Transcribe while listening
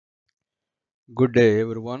Good day,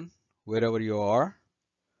 everyone, wherever you are.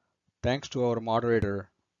 Thanks to our moderator,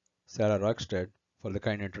 Sarah Ruckstead, for the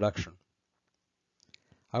kind introduction.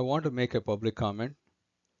 I want to make a public comment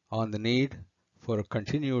on the need for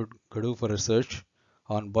continued GDUFA research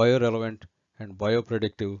on biorelevant and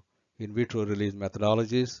biopredictive in vitro release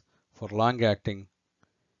methodologies for long-acting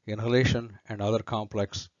inhalation and other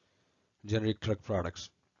complex generic drug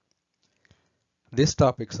products. This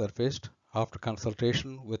topic surfaced after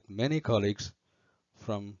consultation with many colleagues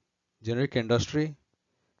from generic industry,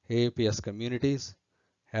 AAPS communities,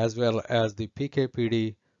 as well as the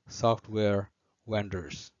PKPD software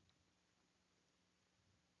vendors.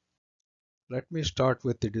 Let me start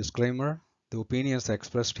with the disclaimer. The opinions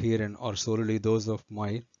expressed herein are solely those of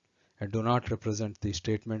mine and do not represent the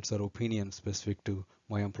statements or opinions specific to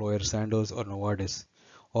my employer Sandoz or Novartis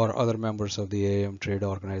or other members of the AAM trade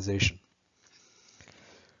organization.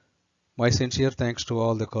 My sincere thanks to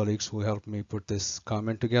all the colleagues who helped me put this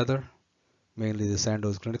comment together, mainly the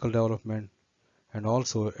Sandoz Clinical Development, and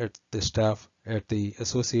also at the staff at the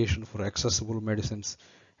Association for Accessible Medicines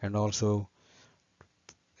and also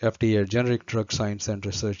FDA Generic Drug Science and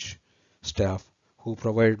Research staff who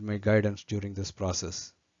provided me guidance during this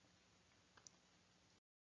process.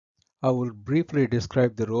 I will briefly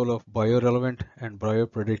describe the role of biorelevant and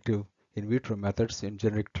biopredictive in vitro methods in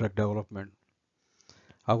generic drug development.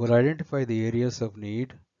 I will identify the areas of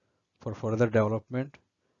need for further development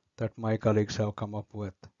that my colleagues have come up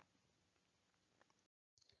with.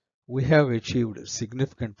 We have achieved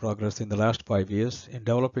significant progress in the last 5 years in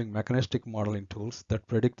developing mechanistic modeling tools that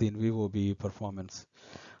predict the in vivo BE performance.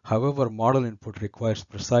 However, model input requires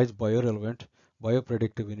precise biorelevant,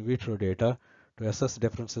 biopredictive in vitro data to assess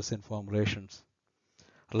differences in formulations.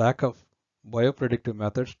 Lack of biopredictive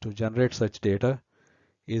methods to generate such data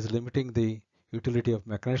is limiting the utility of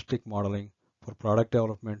mechanistic modeling for product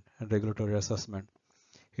development and regulatory assessment.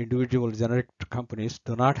 Individual generic companies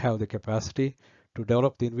do not have the capacity to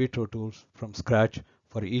develop the in vitro tools from scratch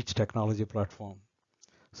for each technology platform.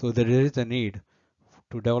 So there is a need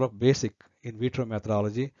to develop basic in vitro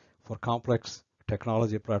methodology for complex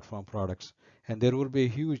technology platform products. And there will be a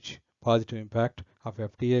huge positive impact of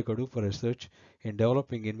FDA GDUFA research in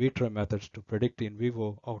developing in vitro methods to predict in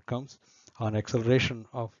vivo outcomes on acceleration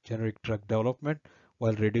of generic drug development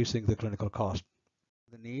while reducing the clinical cost.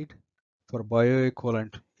 The need for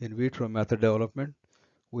bioequivalent in vitro method development,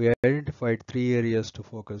 we identified 3 areas to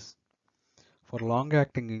focus. For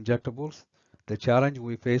long-acting injectables, the challenge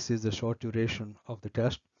we face is the short duration of the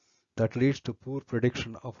test that leads to poor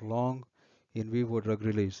prediction of long in vivo drug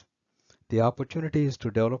release. The opportunity is to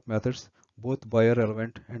develop methods both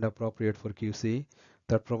biorelevant and appropriate for QC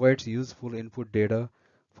that provides useful input data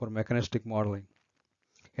for mechanistic modeling.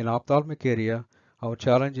 In ophthalmic area, our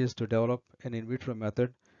challenge is to develop an in vitro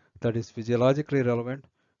method that is physiologically relevant,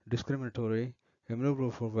 discriminatory, amenable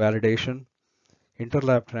for validation,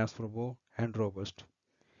 interlab transferable, and robust.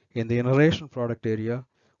 In the inhalation product area,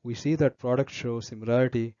 we see that products show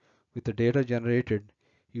similarity with the data generated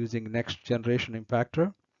using next generation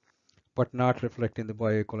impactor, but not reflect in the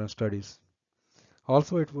bioequivalent studies.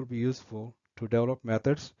 Also, it will be useful to develop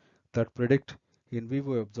methods that predict in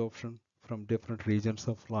vivo absorption from different regions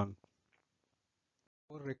of lung.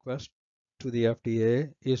 Our request to the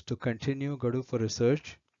FDA is to continue GDUFA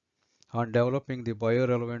research on developing the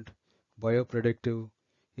biorelevant, biopredictive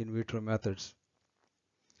in vitro methods.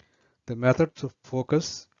 The methods of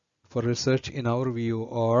focus for research in our view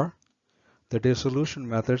are the dissolution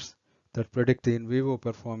methods that predict the in vivo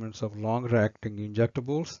performance of long-acting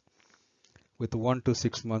injectables with 1 to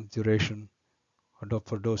 6 month duration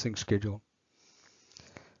for dosing schedule.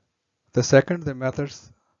 The second, the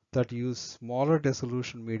methods that use smaller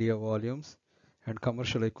dissolution media volumes and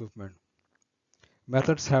commercial equipment.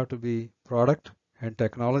 Methods have to be product and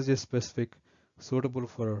technology specific, suitable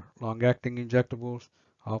for long-acting injectables,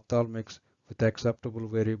 ophthalmics with acceptable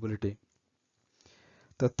variability.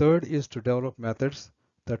 The third is to develop methods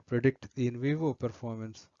that predict the in vivo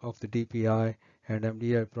performance of the DPI and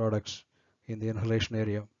MDI products in the inhalation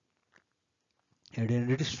area. And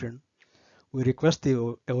in addition, we request the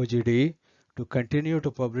OGD to continue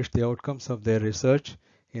to publish the outcomes of their research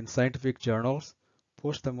in scientific journals,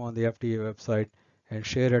 post them on the FDA website, and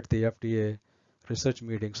share at the FDA research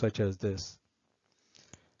meetings such as this.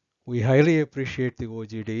 We highly appreciate the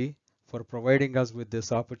OGD for providing us with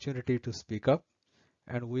this opportunity to speak up,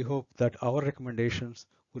 and we hope that our recommendations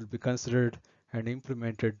will be considered and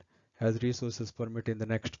implemented as resources permit in the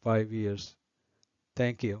next 5 years.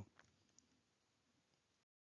 Thank you.